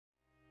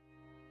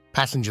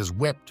Passengers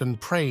wept and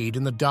prayed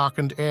in the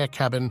darkened air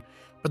cabin,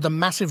 but the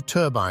massive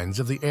turbines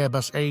of the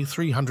Airbus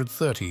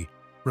A330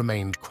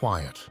 remained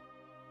quiet.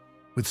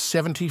 With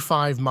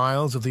 75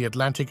 miles of the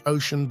Atlantic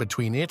Ocean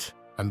between it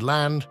and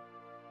land,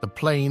 the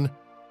plane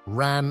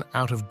ran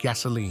out of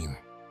gasoline.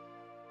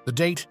 The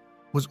date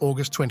was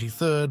August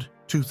 23,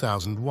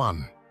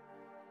 2001.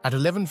 At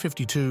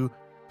 11:52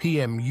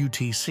 p.m.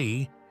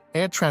 UTC,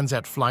 Air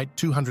Transat Flight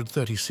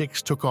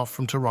 236 took off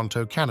from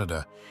Toronto,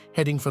 Canada,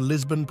 heading for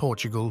Lisbon,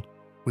 Portugal,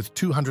 with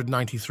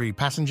 293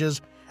 passengers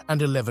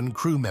and 11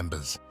 crew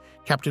members.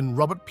 Captain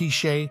Robert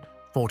Pichet,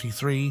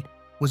 43,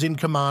 was in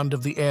command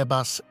of the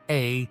Airbus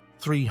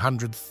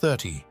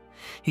A330.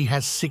 He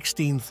has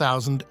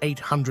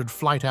 16,800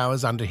 flight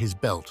hours under his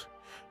belt.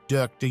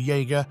 Dirk de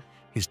Jager,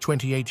 his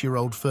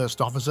 28-year-old first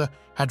officer,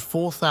 had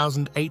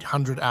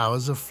 4,800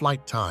 hours of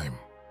flight time.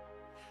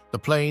 The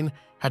plane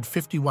had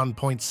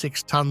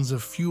 51.6 tons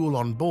of fuel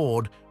on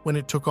board when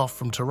it took off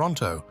from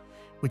Toronto,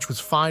 which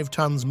was 5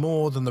 tons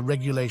more than the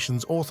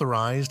regulations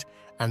authorized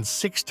and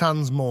 6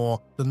 tons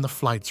more than the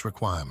flight's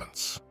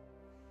requirements.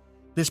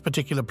 This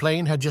particular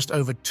plane had just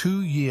over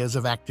 2 years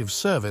of active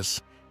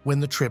service when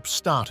the trip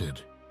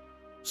started.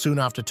 Soon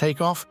after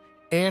takeoff,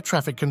 air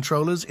traffic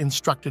controllers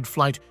instructed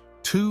Flight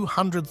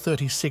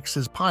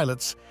 236's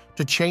pilots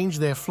to change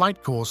their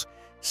flight course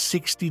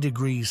 60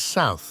 degrees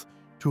south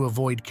to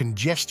avoid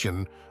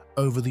congestion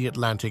over the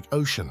Atlantic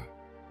Ocean.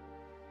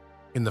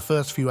 In the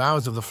first few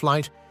hours of the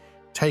flight,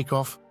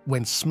 takeoff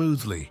went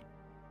smoothly.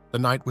 The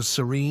night was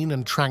serene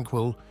and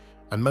tranquil,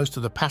 and most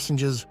of the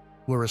passengers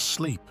were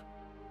asleep.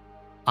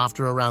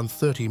 After around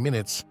 30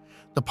 minutes,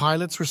 the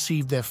pilots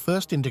received their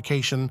first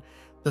indication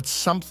that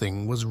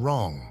something was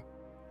wrong.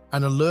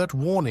 An alert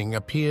warning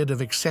appeared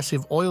of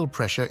excessive oil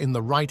pressure in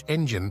the right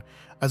engine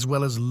as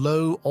well as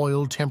low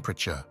oil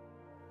temperature.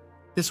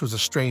 This was a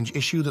strange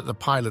issue that the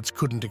pilots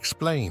couldn't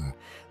explain.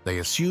 They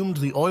assumed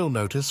the oil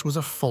notice was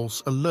a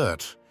false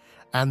alert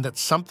and that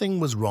something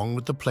was wrong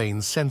with the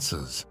plane's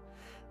sensors.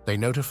 They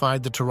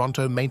notified the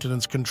Toronto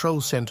Maintenance Control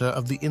Center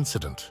of the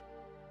incident.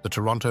 The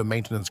Toronto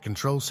Maintenance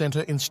Control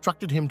Center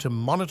instructed him to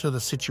monitor the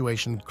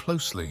situation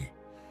closely.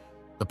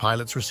 The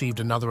pilots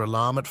received another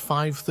alarm at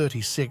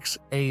 5:36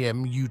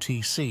 a.m.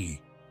 UTC.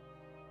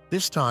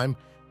 This time,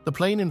 the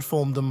plane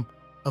informed them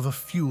of a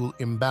fuel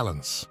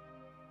imbalance.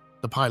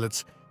 The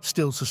pilots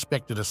still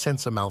suspected a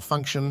sensor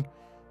malfunction,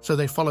 so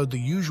they followed the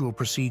usual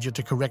procedure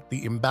to correct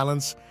the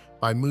imbalance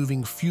by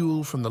moving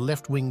fuel from the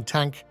left wing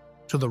tank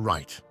to the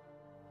right.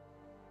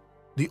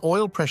 The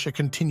oil pressure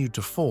continued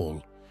to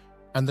fall,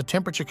 and the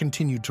temperature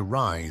continued to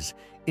rise,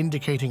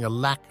 indicating a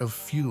lack of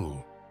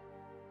fuel.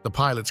 The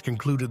pilots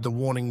concluded the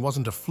warning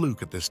wasn't a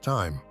fluke at this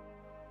time.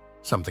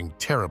 Something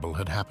terrible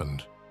had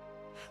happened.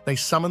 They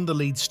summoned the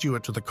lead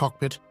steward to the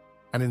cockpit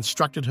and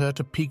instructed her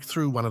to peek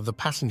through one of the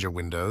passenger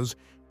windows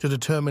to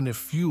determine if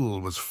fuel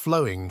was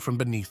flowing from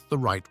beneath the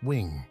right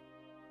wing.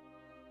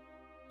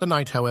 The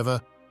night, however,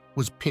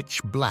 was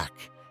pitch black,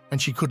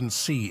 and she couldn't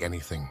see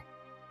anything.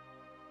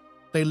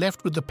 They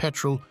left with the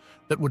petrol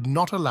that would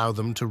not allow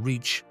them to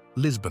reach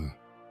Lisbon,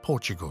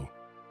 Portugal.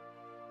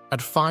 At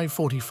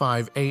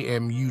 5:45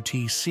 a.m.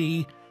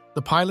 UTC,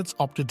 the pilots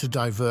opted to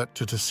divert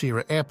to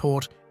Terceira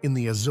Airport in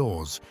the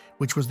Azores,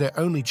 which was their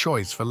only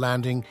choice for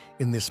landing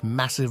in this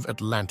massive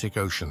Atlantic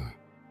Ocean.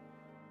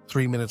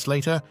 3 minutes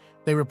later,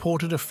 they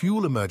reported a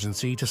fuel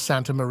emergency to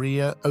Santa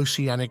Maria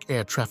Oceanic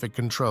Air Traffic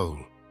Control.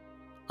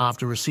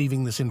 After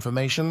receiving this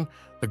information,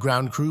 the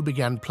ground crew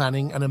began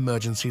planning an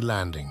emergency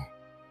landing.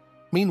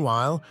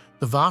 Meanwhile,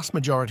 the vast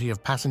majority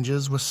of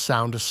passengers were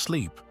sound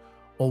asleep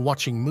or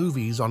watching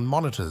movies on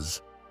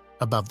monitors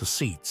above the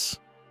seats.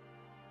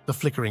 The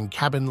flickering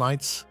cabin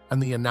lights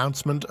and the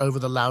announcement over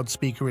the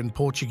loudspeaker in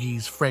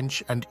Portuguese,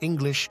 French, and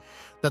English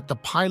that the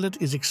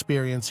pilot is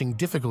experiencing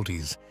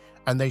difficulties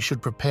and they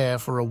should prepare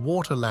for a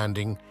water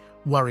landing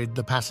worried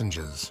the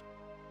passengers.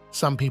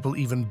 Some people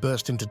even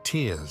burst into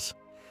tears.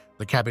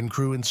 The cabin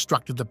crew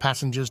instructed the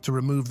passengers to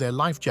remove their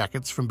life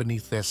jackets from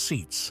beneath their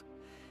seats.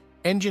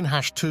 Engine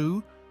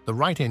 #2, the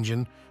right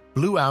engine,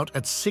 blew out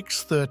at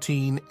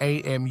 6:13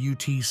 a.m.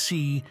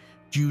 UTC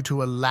due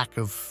to a lack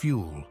of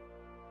fuel.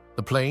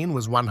 The plane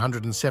was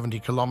 170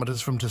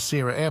 kilometers from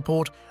Terceira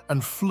Airport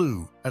and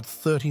flew at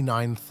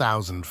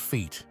 39,000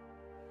 feet.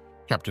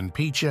 Captain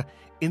Peacher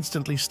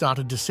instantly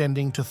started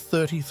descending to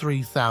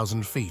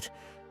 33,000 feet,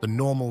 the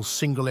normal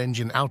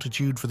single-engine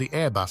altitude for the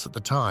Airbus at the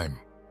time.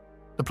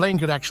 The plane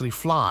could actually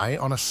fly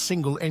on a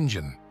single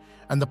engine,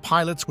 and the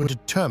pilots were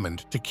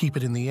determined to keep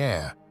it in the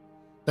air.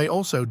 They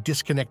also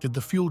disconnected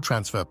the fuel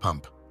transfer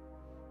pump.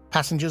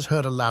 Passengers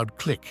heard a loud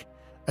click,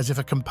 as if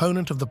a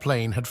component of the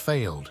plane had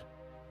failed.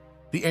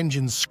 The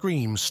engine's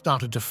scream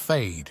started to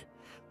fade.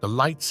 The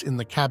lights in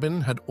the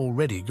cabin had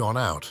already gone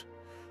out.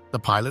 The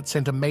pilot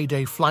sent a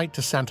Mayday flight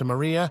to Santa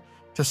Maria,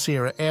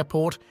 Terceira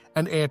Airport,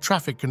 and air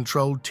traffic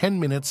control 10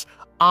 minutes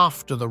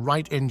after the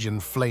right engine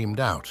flamed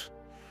out.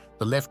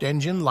 The left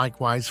engine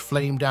likewise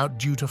flamed out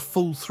due to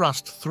full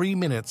thrust 3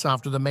 minutes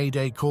after the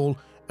Mayday call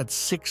at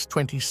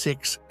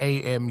 6:26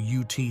 a.m.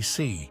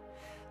 UTC.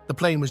 The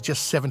plane was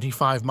just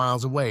 75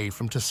 miles away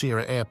from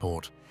Transat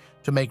Airport.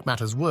 To make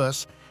matters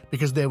worse,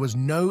 because there was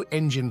no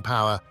engine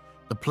power,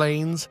 the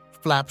plane's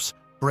flaps,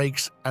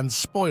 brakes, and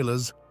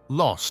spoilers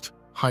lost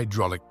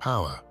hydraulic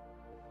power.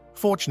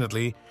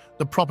 Fortunately,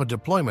 the proper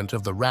deployment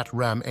of the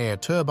Rat-Ram air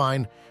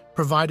turbine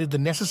provided the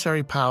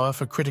necessary power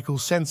for critical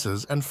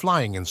sensors and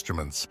flying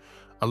instruments,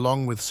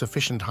 along with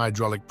sufficient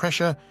hydraulic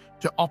pressure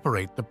to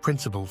operate the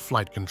principal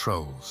flight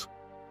controls.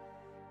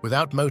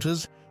 Without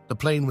motors, the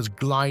plane was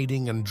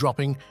gliding and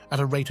dropping at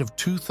a rate of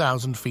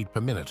 2,000 feet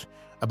per minute,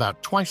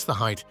 about twice the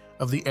height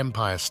of the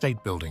Empire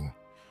State Building,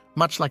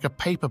 much like a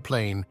paper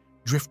plane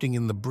drifting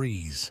in the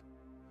breeze.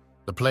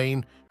 The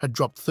plane had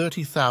dropped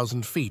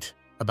 30,000 feet,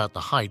 about the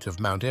height of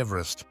Mount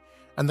Everest,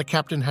 and the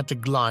captain had to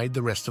glide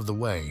the rest of the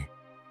way.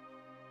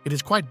 It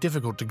is quite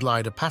difficult to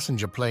glide a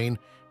passenger plane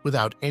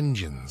without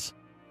engines.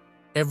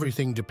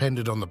 Everything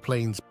depended on the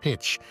plane's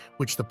pitch,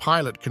 which the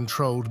pilot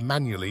controlled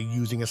manually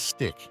using a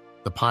stick.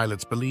 The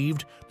pilots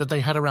believed that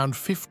they had around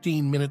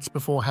 15 minutes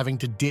before having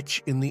to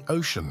ditch in the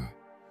ocean.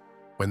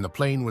 When the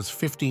plane was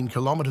 15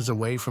 kilometers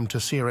away from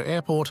Transat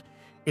Airport,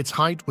 its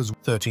height was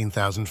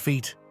 13,000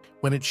 feet,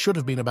 when it should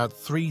have been about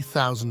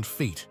 3,000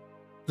 feet.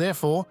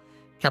 Therefore,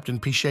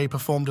 Captain Pichet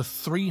performed a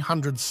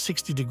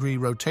 360-degree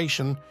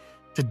rotation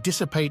to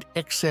dissipate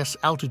excess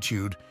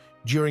altitude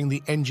during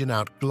the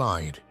engine-out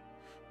glide.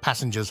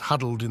 Passengers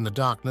huddled in the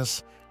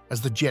darkness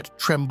as the jet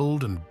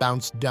trembled and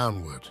bounced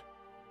downward.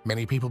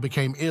 Many people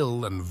became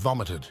ill and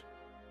vomited.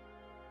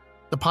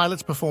 The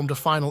pilots performed a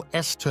final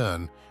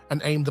S-turn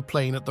and aimed the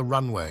plane at the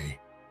runway.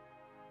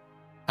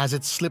 As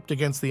it slipped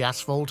against the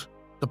asphalt,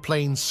 the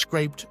plane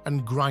scraped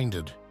and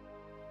grinded.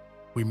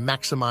 We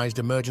maximized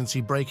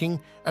emergency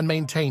braking and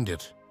maintained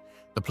it.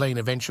 The plane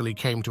eventually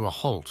came to a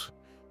halt.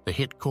 The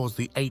hit caused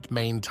the 8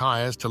 main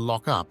tires to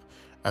lock up,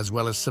 as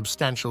well as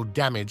substantial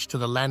damage to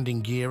the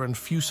landing gear and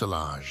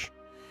fuselage.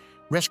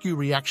 Rescue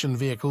reaction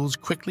vehicles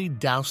quickly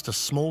doused a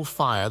small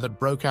fire that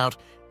broke out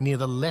near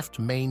the left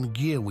main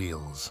gear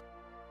wheels.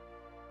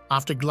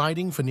 After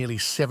gliding for nearly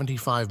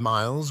 75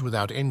 miles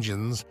without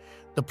engines,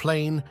 the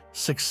plane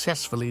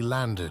successfully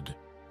landed.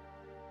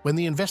 When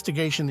the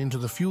investigation into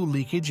the fuel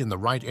leakage in the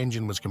right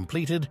engine was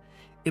completed,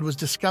 it was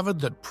discovered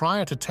that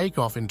prior to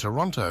takeoff in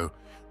Toronto,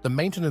 the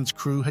maintenance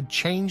crew had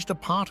changed a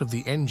part of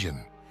the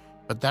engine,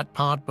 but that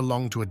part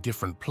belonged to a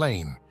different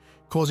plane,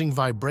 causing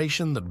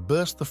vibration that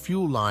burst the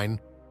fuel line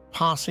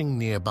passing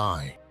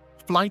nearby.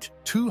 Flight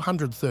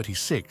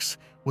 236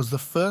 was the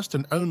first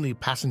and only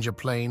passenger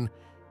plane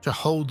to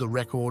hold the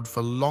record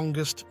for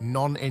longest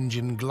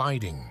non-engine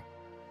gliding.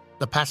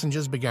 The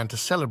passengers began to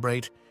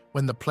celebrate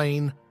when the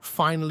plane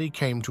finally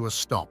came to a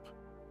stop.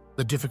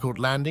 The difficult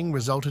landing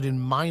resulted in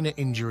minor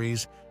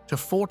injuries to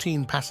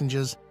 14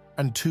 passengers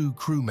and 2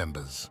 crew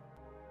members.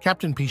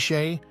 Captain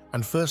Pichet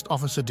and First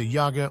Officer de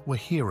Jager were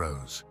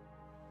heroes.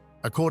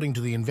 According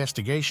to the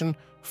investigation,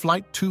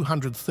 Flight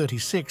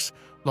 236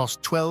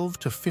 lost 12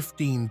 to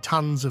 15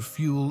 tons of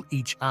fuel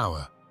each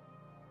hour.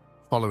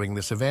 Following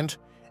this event,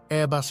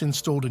 Airbus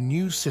installed a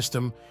new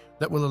system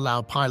that will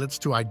allow pilots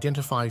to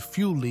identify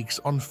fuel leaks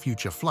on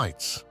future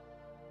flights.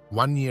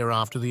 1 year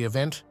after the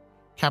event,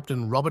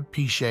 Captain Robert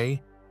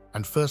Pichet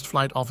and First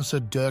Flight Officer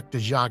Dirk de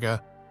Jager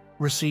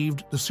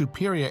received the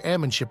Superior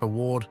Airmanship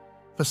Award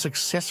for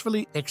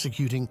successfully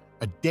executing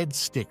a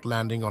dead-stick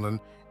landing on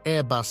an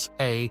Airbus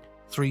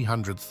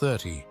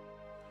A330.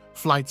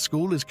 Flight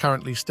School is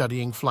currently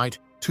studying Flight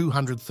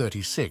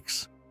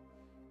 236.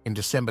 In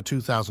December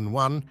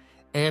 2001,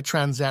 Air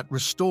Transat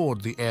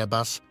restored the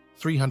Airbus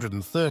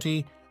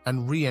 330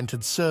 and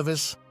re-entered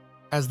service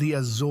as the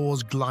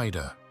Azores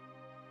glider.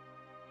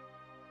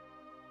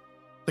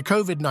 The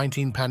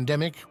COVID-19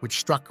 pandemic, which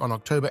struck on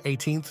October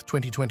 18,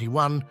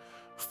 2021,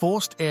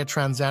 forced Air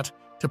Transat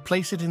to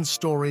place it in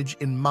storage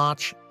in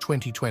March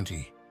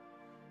 2020.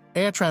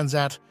 Air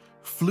Transat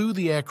flew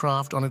the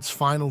aircraft on its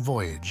final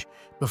voyage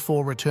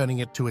before returning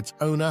it to its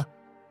owner,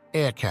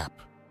 AerCap.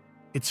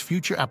 Its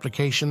future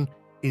application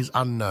is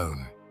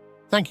unknown.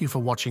 Thank you for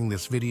watching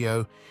this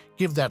video.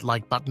 Give that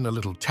like button a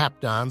little tap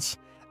dance,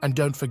 and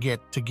don't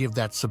forget to give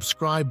that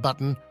subscribe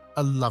button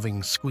a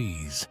loving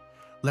squeeze.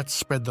 Let's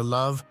spread the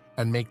love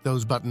and make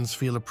those buttons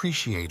feel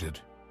appreciated.